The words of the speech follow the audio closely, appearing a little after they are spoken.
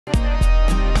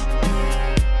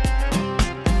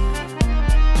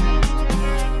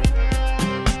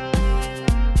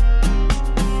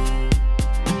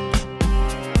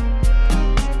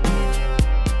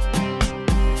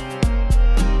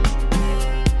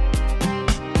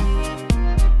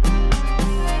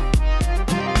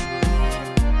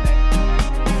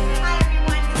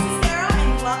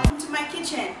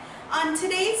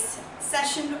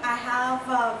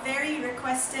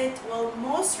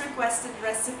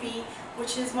recipe,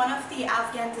 which is one of the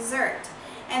Afghan dessert.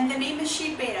 And the name is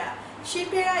Shirpera.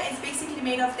 Shirpera is basically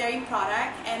made of dairy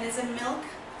product and is a milk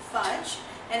fudge,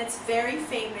 and it's very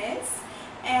famous.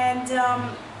 And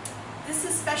this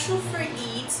is special for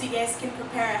Eid, so you guys can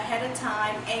prepare ahead of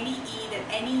time, any Eid and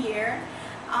any year.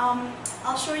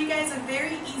 I'll show you guys a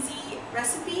very easy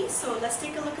recipe, so let's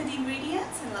take a look at the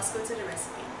ingredients and let's go to the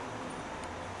recipe.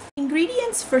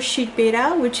 Ingredients for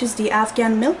Shirpera, which is the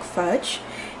Afghan milk fudge.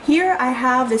 Here I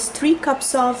have is 3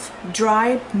 cups of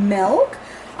dry milk.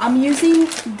 I'm using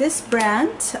this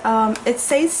brand. It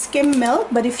says skim milk,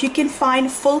 but if you can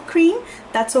find full cream,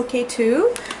 that's okay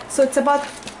too. So it's about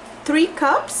 3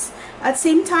 cups. At the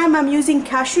same time, I'm using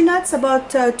cashew nuts, about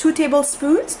 2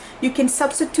 tablespoons. You can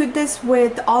substitute this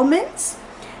with almonds.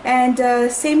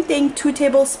 And same thing, 2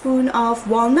 tablespoons of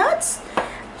walnuts.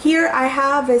 Here I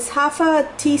have is half a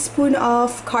teaspoon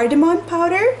of cardamom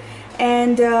powder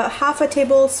and half a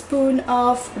tablespoon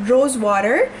of rose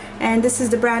water. And this is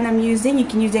the brand I'm using. You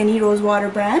can use any rose water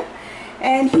brand.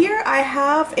 And here I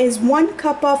have is 1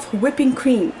 cup of whipping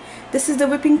cream. This is the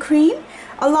whipping cream.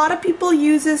 A lot of people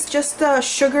uses just the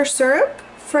sugar syrup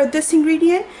for this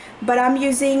ingredient, but I'm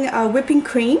using whipping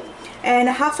cream and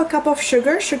half a cup of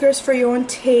sugar. Sugar is for your own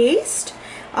taste.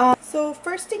 So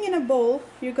first thing, in a bowl,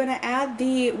 you're going to add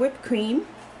the whipped cream,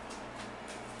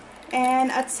 and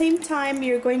at the same time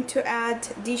you're going to add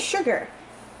the sugar.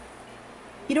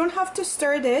 You don't have to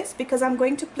stir this because I'm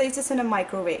going to place this in a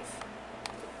microwave.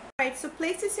 Alright, so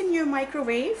place this in your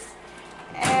microwave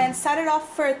and set it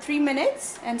off for 3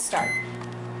 minutes and start.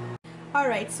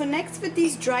 Alright, so next with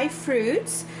these dry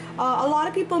fruits, a lot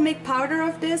of people make powder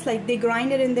of this, like they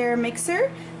grind it in their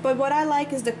mixer, but what I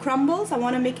like is the crumbles. I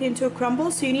want to make it into a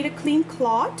crumble, so you need a clean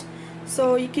cloth.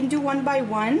 So you can do one by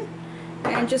one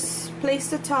and just place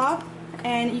the top,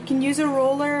 and you can use a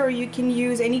roller or you can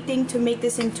use anything to make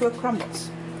this into a crumbles.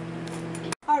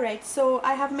 Alright, so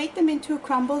I have made them into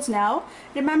crumbles now.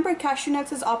 Remember, cashew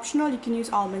nuts is optional. You can use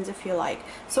almonds if you like.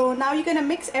 So now you're going to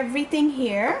mix everything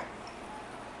here,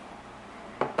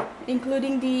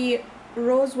 including the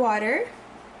rose water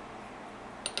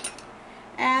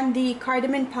and the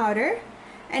cardamom powder,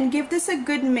 and give this a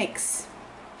good mix.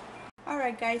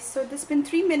 Alright guys, so this has been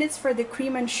 3 minutes for the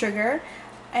cream and sugar,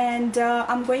 and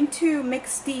I'm going to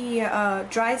mix the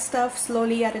dry stuff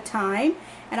slowly at a time,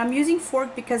 and I'm using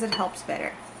fork because it helps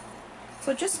better.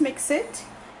 So just mix it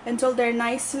until they're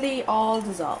nicely all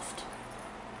dissolved.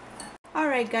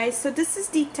 Alright guys, so this is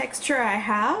the texture I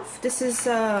have. This is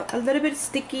a little bit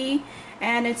sticky,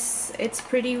 and it's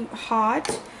pretty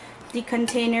hot, the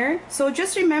container. So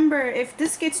just remember, if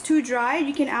this gets too dry,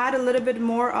 you can add a little bit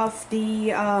more of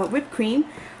the whipped cream,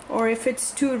 or if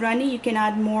it's too runny, you can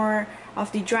add more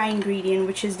of the dry ingredient,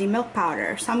 which is the milk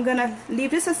powder. So I'm gonna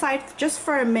leave this aside just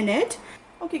for a minute.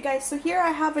 Okay guys, so here I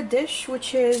have a dish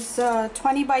which is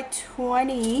 20 by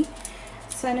 20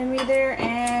 centimeter,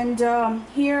 and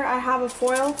here I have a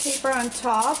foil paper on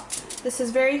top. This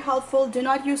is very helpful. Do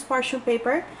not use parchment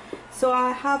paper. So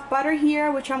I have butter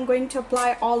here, which I'm going to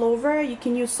apply all over. You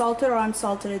can use salted or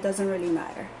unsalted, it doesn't really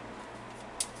matter.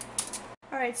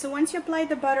 Alright, so once you apply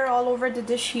the butter all over the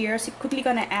dish here, so you're quickly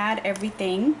gonna add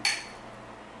everything.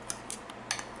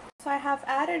 So I have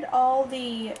added all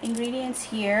the ingredients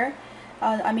here,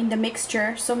 the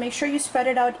mixture, so make sure you spread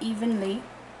it out evenly.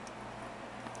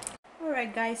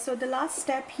 Alright guys, so the last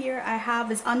step here I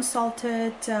have is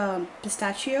unsalted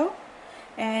pistachio,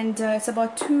 and it's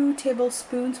about 2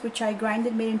 tablespoons, which I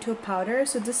grinded, made into a powder.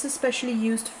 So this is specially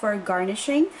used for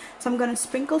garnishing, so I'm going to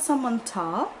sprinkle some on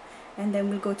top, and then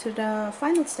we'll go to the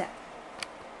final step.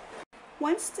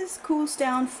 Once this cools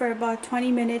down for about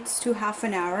 20 minutes to half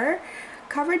an hour,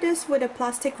 cover this with a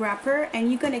plastic wrapper,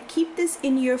 and you're going to keep this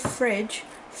in your fridge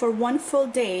for 1 full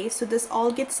day, so this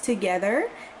all gets together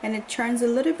and it turns a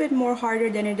little bit more harder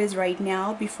than it is right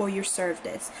now before you serve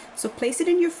this. So place it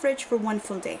in your fridge for 1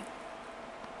 full day.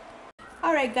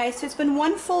 Alright guys, so it's been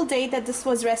 1 full day that this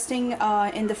was resting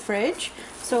in the fridge.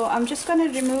 So I'm just going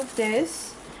to remove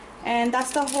this, and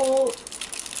that's the whole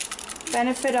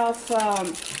benefit of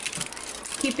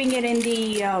keeping it in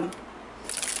the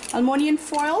aluminum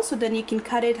foil, so then you can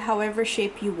cut it however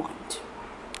shape you want.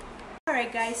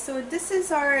 Alright guys, so this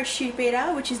is our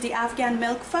Shirpera, which is the Afghan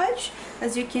milk fudge.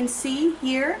 As you can see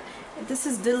here, this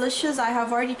is delicious. I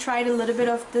have already tried a little bit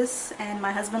of this, and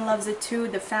my husband loves it too.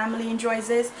 The family enjoys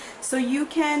this. So you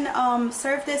can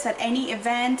serve this at any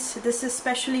event. This is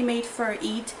specially made for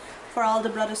Eid for all the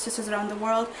brothers and sisters around the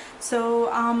world. So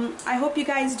I hope you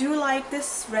guys do like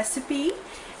this recipe,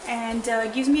 and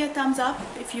give me a thumbs up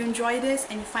if you enjoy this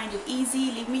and you find it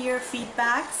easy. Leave me your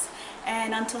feedbacks,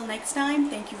 and until next time,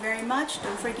 thank you very much.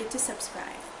 Don't forget to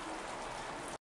subscribe.